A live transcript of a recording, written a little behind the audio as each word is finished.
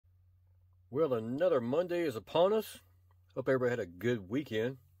Well, another Monday is upon us. Hope everybody had a good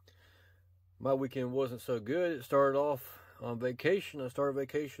weekend. My weekend wasn't so good. It started off on vacation. I started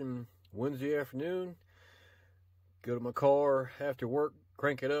vacation Wednesday afternoon. Go to my car after work,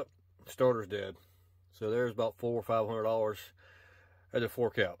 crank it up, starter's dead. So there's about $400 or $500 I had to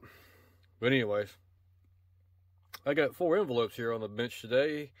fork out. But anyways, I got 4 envelopes here on the bench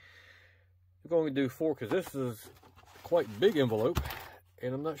today. I'm going to do 4 because this is quite big envelope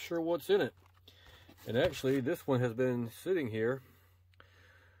and I'm not sure what's in it. And actually, this one has been sitting here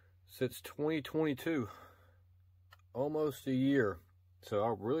since 2022, almost a year. So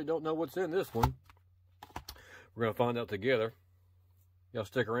I really don't know what's in this one. We're going to find out together. Y'all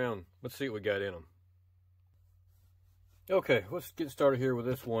stick around. Let's see what we got in them. Okay, let's get started here with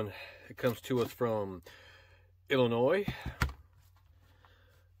this one. It comes to us from Illinois.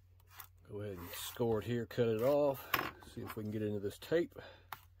 Go ahead and score it here, cut it off. See if we can get into this tape.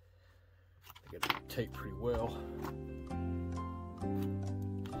 I got it taped pretty well.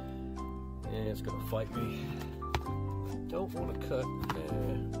 And it's gonna fight me. Don't want to cut.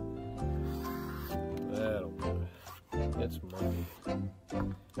 That'll do it. It's money.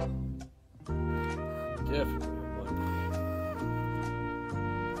 Definitely money.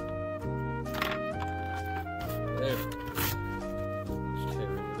 There we go. Let's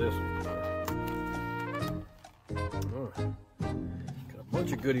tear into this one. Got a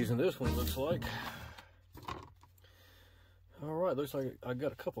bunch of goodies in this one, looks like. Alright, looks like I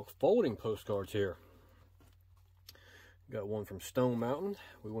got a couple of folding postcards here. Got one from Stone Mountain.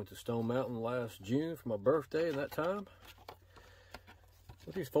 We went to Stone Mountain last June for my birthday at that time.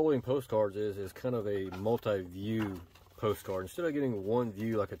 What these folding postcards is kind of a multi-view postcard. Instead of getting one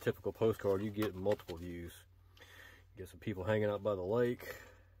view like a typical postcard, you get multiple views. You get some people hanging out by the lake.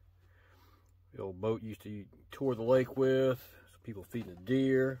 The old boat used to tour the lake with. Some people feeding a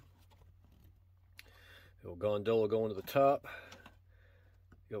deer. The old gondola going to the top.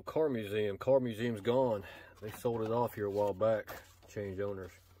 The old car museum. Car museum's gone. They sold it off here a while back. Changed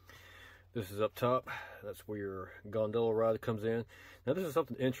owners. This is up top. That's where your gondola ride comes in. Now this is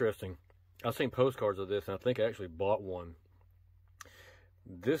something interesting. I've seen postcards of this and I think I actually bought one.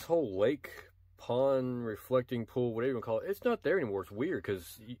 This whole lake, pond, reflecting pool, whatever you want to call it, it's not there anymore. It's weird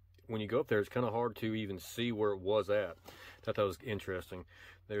because when you go up there, it's kind of hard to even see where it was at. I thought that was interesting.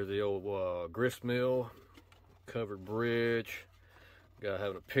 There's the old grist mill, covered bridge. Guy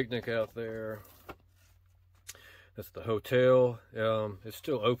having a picnic out there. That's the hotel. It's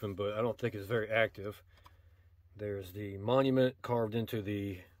still open, but I don't think it's very active. There's the monument carved into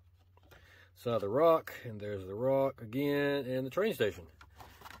the side of the rock, and there's the rock again, and the train station.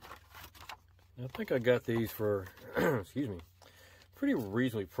 I think I got these for, excuse me, pretty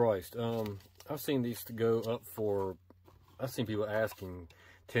reasonably priced. I've seen these to go up for, I've seen people asking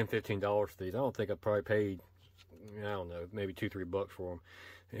 $10, $15 for these. I don't think I probably paid, I don't know, maybe $2, $3 for them.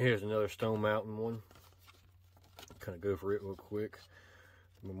 And here's another Stone Mountain one. Kind of go for it real quick.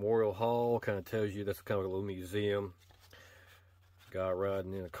 Memorial Hall kind of tells you that's kind of a little museum. Guy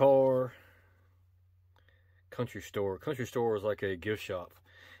riding in a car. Country store. Country store is like a gift shop.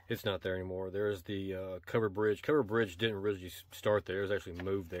 It's not there anymore. There's the covered bridge. Covered bridge didn't originally start there. It was actually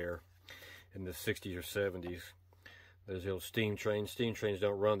moved there in the 60s or 70s. There's the old steam train. Steam trains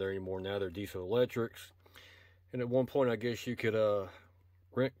don't run there anymore now. They're diesel electrics. And at one point, I guess you could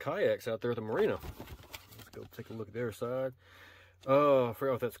rent kayaks out there at the marina. Let's go take a look at their side. Oh, I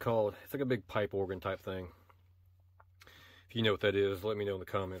forgot what that's called. It's like a big pipe organ type thing. If you know what that is, let me know in the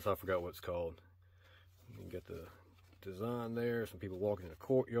comments. I forgot what it's called. You can get the design there. Some people walking in a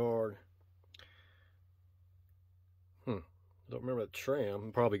courtyard. Don't remember that tram.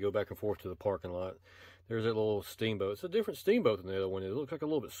 I'll probably go back and forth to the parking lot. There's that little steamboat. It's a different steamboat than the other one. It looks like a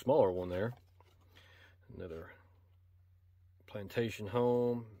little bit smaller one there. Another plantation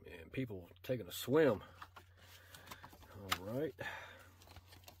home and people taking a swim. All right.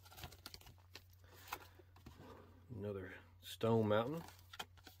 Another Stone Mountain.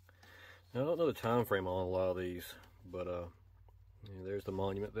 Now, I don't know the time frame on a lot of these, but there's the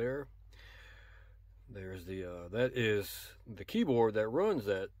monument there. There's the that is the keyboard that runs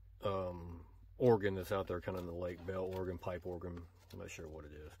that organ that's out there kind of in the lake. Bell organ, pipe organ. I'm not sure what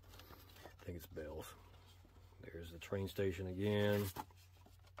it is. I think it's bells. There's the train station again.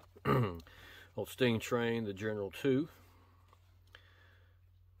 Old steam train, the General 2.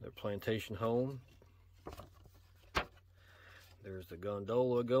 Their plantation home. There's the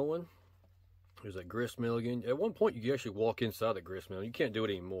gondola going. There's that grist mill again. At one point, you could actually walk inside the grist mill. You can't do it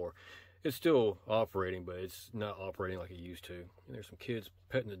anymore. it's still operating, but it's not operating like it used to. And there's some kids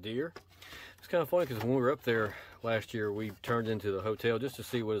petting the deer. It's kind of funny because when we were up there last year, we turned into the hotel just to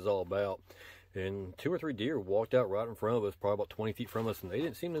see what it's all about. And 2 or 3 deer walked out right in front of us, probably about 20 feet from us, and they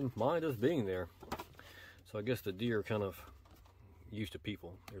didn't seem to mind us being there. So I guess the deer are kind of used to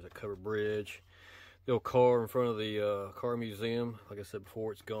people. There's a covered bridge. The old car in front of the car museum. Like I said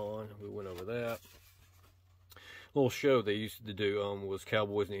before, it's gone. We went over that. Little show they used to do was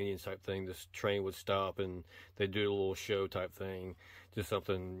Cowboys and Indians type thing. This train would stop and they do a little show type thing, just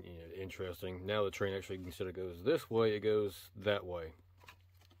something, you know, interesting. Now the train actually, instead of goes this way, it goes that way.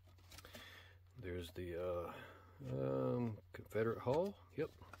 There's the Confederate Hall. Yep.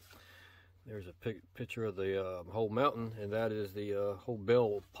 There's a picture of the whole mountain, and that is the whole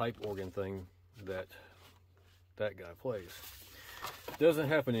bell pipe organ thing that guy plays. Doesn't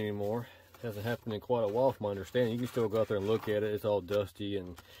happen anymore. Hasn't happened in quite a while from my understanding. You can still go out there and look at it. It's all dusty,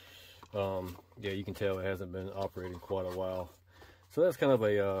 and yeah, you can tell it hasn't been operating quite a while. So that's kind of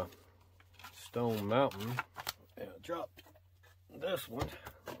a stone mountain. And I dropped this one,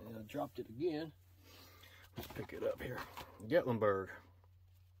 and I dropped it again. Let's pick it up here. Gatlinburg.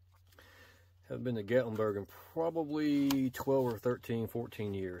 Haven't been to Gatlinburg in probably 12 or 13,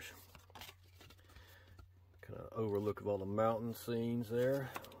 14 years. Kind of overlook of all the mountain scenes there.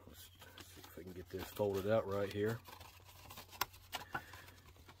 I can get this folded out right here.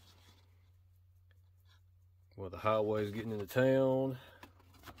 Well, the highway's getting into town.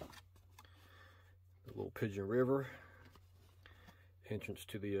 The little Pigeon River. Entrance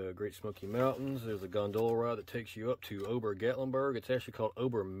to the Great Smoky Mountains. There's a gondola ride that takes you up to Ober-Gatlinburg. It's actually called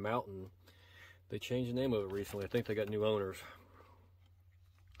Ober Mountain. They changed the name of it recently. I think they got new owners.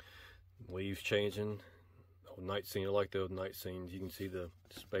 Leaves changing. Night scene. I like those night scenes. You can see the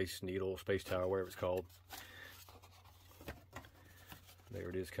Space Needle, Space Tower, whatever it's called. There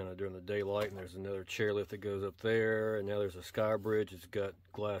it is, kind of during the daylight, and there's another chairlift that goes up there, and now there's a sky bridge. It's got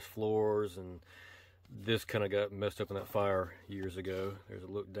glass floors, and this kind of got messed up in that fire years ago. There's a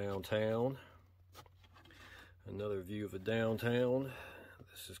look downtown. Another view of the downtown.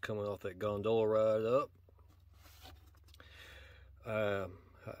 This is coming off that gondola ride up.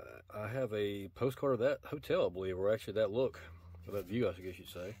 I have a postcard of that hotel, I believe, or actually that look, or that view, I guess you'd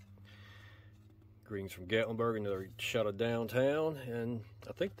say. Greetings from Gatlinburg, another shot of downtown, and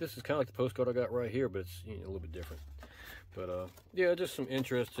I think this is kind of like the postcard I got right here, but it's, you know, a little bit different. But yeah, just some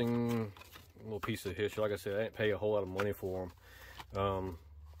interesting little piece of history. Like I said, I didn't pay a whole lot of money for them.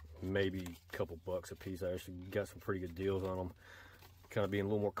 Maybe a couple bucks a piece. I actually got some pretty good deals on them. Kind of being a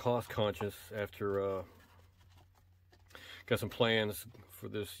little more cost conscious after got some plans for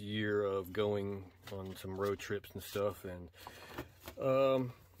this year of going on some road trips and stuff, and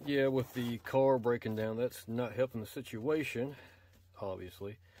yeah, with the car breaking down, that's not helping the situation,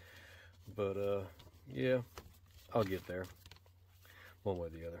 obviously, but yeah, I'll get there one way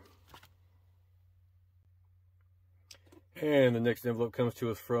or the other. And the next envelope comes to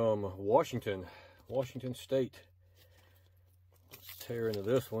us from Washington State. Let's tear into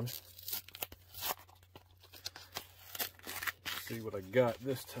this one. See what I got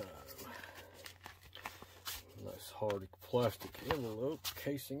this time. Nice hard plastic envelope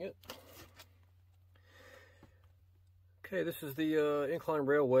casing it. Okay, this is the Incline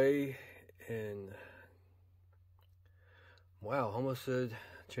Railway, and wow, almost said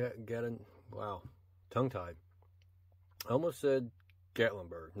wow, tongue-tied. I almost said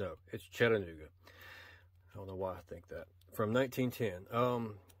Gatlinburg. No, it's Chattanooga. I don't know why I think that. From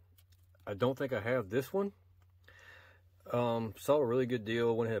 1910. I don't think I have this one. Saw a really good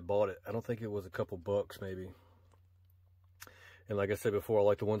deal, went ahead and bought it. I don't think it was a couple bucks maybe. And like I said before, I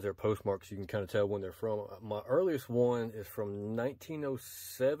like the ones that are postmarked so you can kind of tell when they're from. My earliest one is from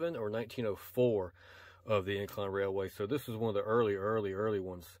 1907 or 1904 of the Incline Railway. So this is one of the early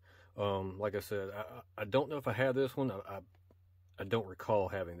ones. Like I said, I don't know if I have this one. I don't recall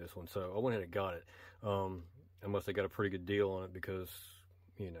having this one. So I went ahead and got it. I must have got a pretty good deal on it because,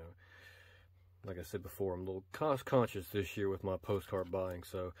 you know, like I said before, I'm a little cost conscious this year with my postcard buying.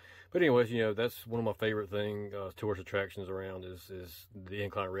 So, but anyways, you know, that's one of my favorite tourist attractions around is the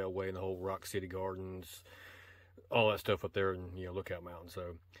Incline Railway and the whole Rock City Gardens, all that stuff up there in, you know, Lookout Mountain.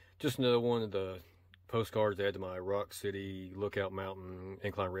 So just another one of the postcards to add to my Rock City, Lookout Mountain,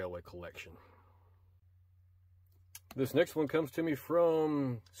 Incline Railway collection. This next one comes to me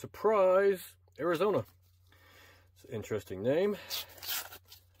from Surprise, Arizona. It's an interesting name.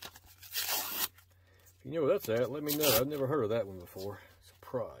 If you know where that's at, let me know. I've never heard of that one before.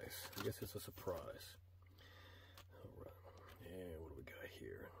 Surprise. I guess it's a surprise. All right. And what do we got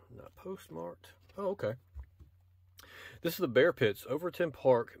here? Not postmarked. Oh, okay. This is the Bear Pits, Overton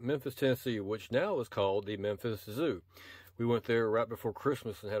Park, Memphis, Tennessee, which now is called the Memphis Zoo. We went there right before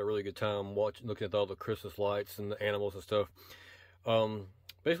Christmas and had a really good time looking at all the Christmas lights and the animals and stuff.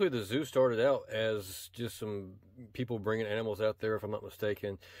 Basically, the zoo started out as just some people bringing animals out there, if I'm not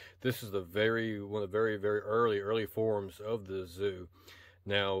mistaken. This is one of the very, very early forms of the zoo.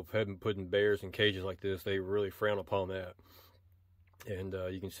 Now, putting bears in cages like this, they really frown upon that. And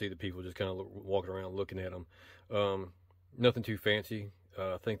you can see the people just kind of walking around looking at them. Nothing too fancy.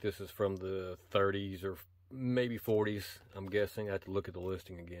 I think this is from the 30s or maybe 40s, I'm guessing. I have to look at the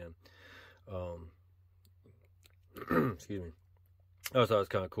listing again. Excuse me. I thought it was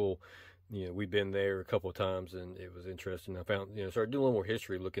kind of cool. You know, we've been there a couple of times and it was interesting. I found, started doing a little more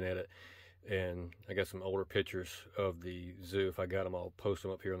history looking at it. And I got some older pictures of the zoo. If I got them, I'll post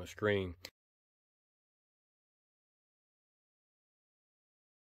them up here on the screen.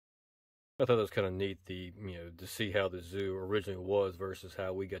 I thought it was kind of neat, to see how the zoo originally was versus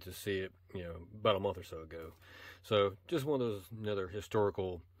how we got to see it, about a month or so ago. So just one of those another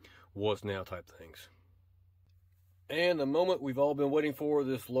historical what's now type things. And the moment we've all been waiting for,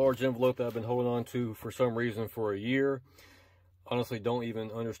 this large envelope that I've been holding on to for some reason for a year. Honestly, don't even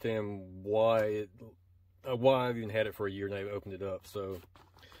understand why I've even had it for a year and I've opened it up. So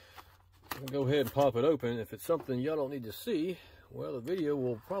I'll go ahead and pop it open. If it's something y'all don't need to see, well, the video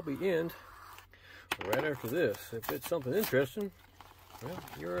will probably end right after this. If it's something interesting, well,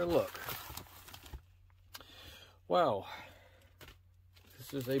 you're in luck. Wow.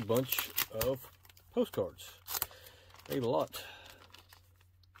 This is a bunch of postcards. A lot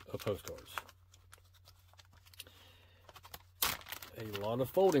of postcards. A lot of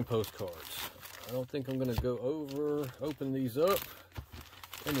folding postcards. I don't think I'm going to open these up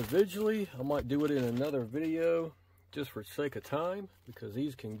individually. I might do it in another video just for sake of time, because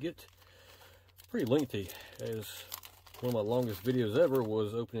these can get pretty lengthy. As one of my longest videos ever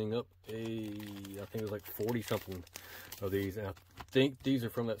was opening up I think it was like 40 something of these, and I think these are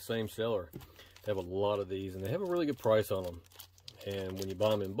from that same seller. They have a lot of these and they have a really good price on them, and when you buy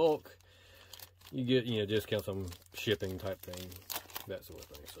them in bulk you get discounts on shipping type thing, that sort of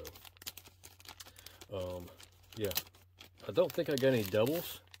thing. So yeah, I don't think I got any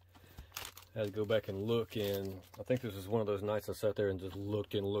doubles. I had to go back and look, and I think this is one of those nights I sat there and just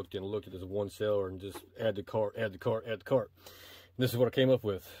looked and looked and looked at this one seller and just add to cart, add to cart, add to cart. And this is what I came up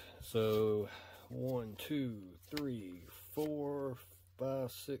with. So 1, 2, 3, 4, 5,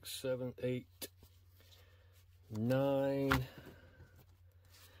 6, 7, 8, 9,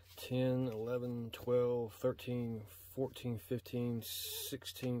 10, 11, 12, 13, 14, 15,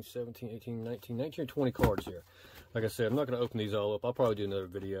 16, 17, 18, 19 or 20 cards here. Like I said, I'm not going to open these all up. I'll probably do another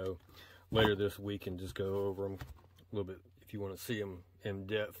video later this week and just go over them a little bit. If you want to see them in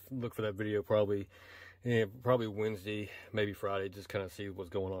depth, look for that video probably Wednesday, maybe Friday, just kind of see what's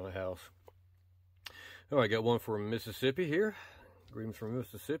going on at the house. All right, got one from Mississippi here. Greetings from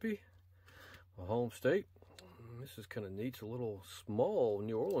Mississippi, my home state. This is kind of neat. It's a little small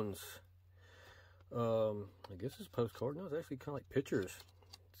New Orleans. I guess it's postcard. No, it's actually kind of like pictures.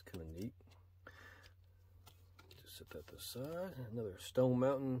 It's kind of neat. Just set that to the side. Another Stone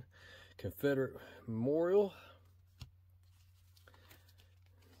Mountain Confederate Memorial.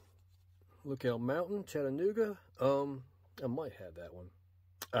 Lookout Mountain, Chattanooga. I might have that one.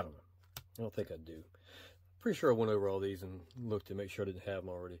 I don't know. I don't think I do. Pretty sure I went over all these and looked to make sure I didn't have them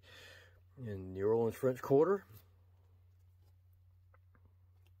already. In New Orleans French Quarter.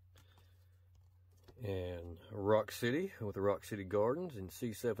 And Rock City with the Rock City Gardens in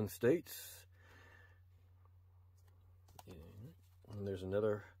C7 states. And there's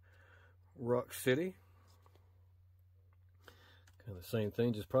another Rock City. Kind of the same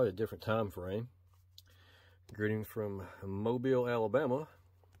thing, just probably a different time frame. Greetings from Mobile, Alabama.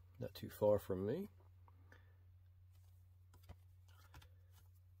 Not too far from me.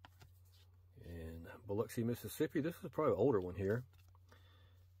 And Biloxi, Mississippi. This is probably an older one here.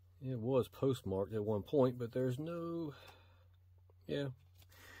 It was postmarked at one point, but there's no... Yeah,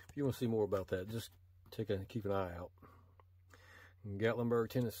 if you want to see more about that, just keep an eye out. In Gatlinburg,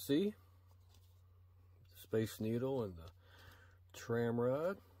 Tennessee. Space Needle and the tram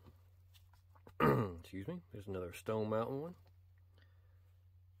ride. Excuse me. There's another Stone Mountain one.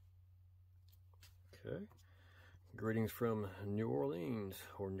 Okay. Greetings from New Orleans,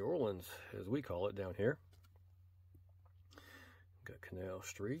 or New Orleans as we call it down here. Got Canal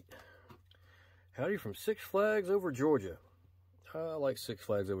Street. Howdy from Six Flags Over Georgia. I like Six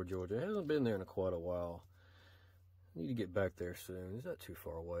Flags Over Georgia. I haven't been there in quite a while. Need to get back there soon. It's not too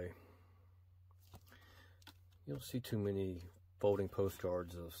far away. You don't see too many folding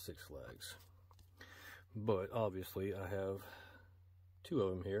postcards of Six Flags. but obviously I have two of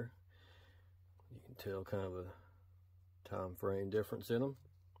them here. You can tell kind of a time frame difference in them.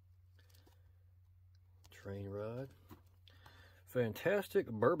 Train ride. Fantastic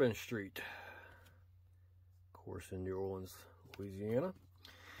Bourbon Street. Of course, in New Orleans, Louisiana.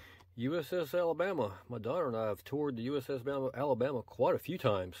 USS Alabama. My daughter and I have toured the USS Alabama quite a few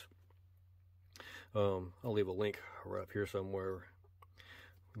times. I'll leave a link right up here somewhere.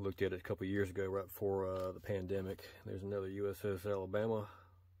 We looked at it a couple years ago, right before the pandemic. There's another USS Alabama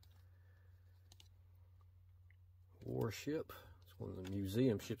warship. It's one of the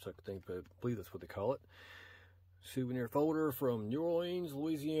museum ships, I think, but I believe that's what they call it. Souvenir folder from New Orleans,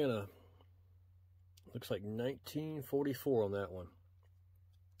 Louisiana. Looks like 1944 on that one.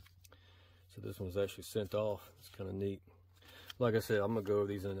 So this one's actually sent off. It's kind of neat. Like I said, I'm gonna go over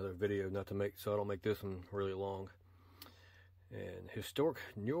these in another video, so I don't make this one really long. And historic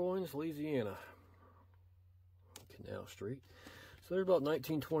New Orleans, Louisiana. Canal Street. So there's about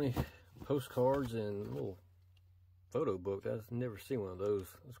 1920 postcards and a little photo book. I've never seen one of those.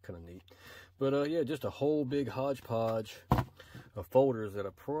 That's kind of neat. But yeah, just a whole big hodgepodge of folders that I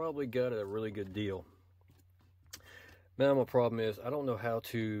probably got at a really good deal. Now my problem is I don't know how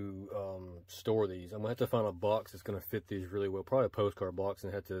to store these. I'm gonna have to find a box that's gonna fit these really well. Probably a postcard box,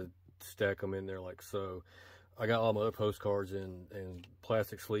 and have to stack them in there like so. I got all my other postcards in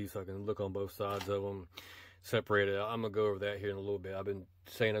plastic sleeves so I can look on both sides of them, separate it. I'm gonna go over that here in a little bit. I've been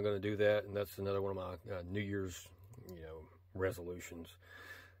saying I'm gonna do that, and that's another one of my New Year's, resolutions.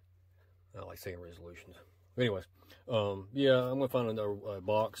 I like saying resolutions. Anyways, yeah, I'm gonna find another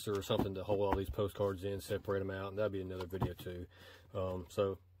box or something to hold all these postcards in, separate them out, and that'll be another video too.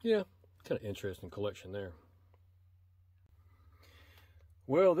 So yeah, kind of interesting collection there.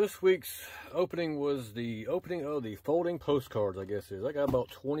 Well, this week's opening was the opening of the folding postcards, I guess it is. I got about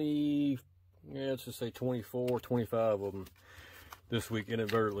 20, let's just say 24, 25 of them this week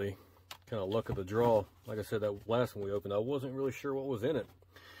inadvertently. Kind of luck of the draw. Like I said, that last one we opened, I wasn't really sure what was in it.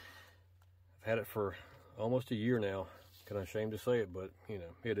 I've had it for almost a year now. Kind of ashamed to say it, but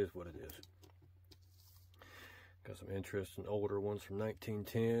it is what it is. Got some interesting older ones from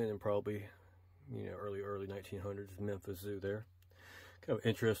 1910 and probably early 1900s Memphis Zoo there. Kind of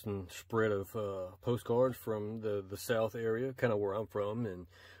interesting spread of postcards from the South area, kind of where I'm from and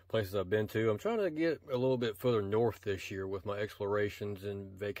places I've been to. I'm trying to get a little bit further north this year with my explorations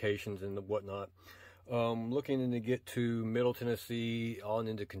and vacations and whatnot. Looking to get to Middle Tennessee on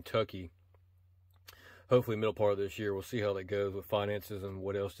into Kentucky. Hopefully middle part of this year. We'll see how that goes with finances and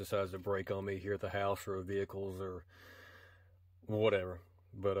what else decides to break on me here at the house or vehicles or whatever.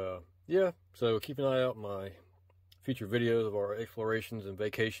 But yeah, so keep an eye out on my future videos of our explorations and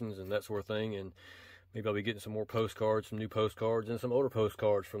vacations and that sort of thing, and maybe I'll be getting some more postcards, some new postcards, and some older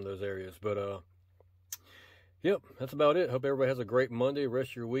postcards from those areas. But yep, that's about it. Hope everybody has a great Monday.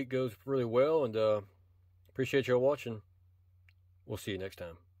 Rest of your week goes really well, and appreciate y'all watching. We'll see you next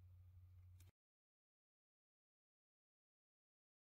time.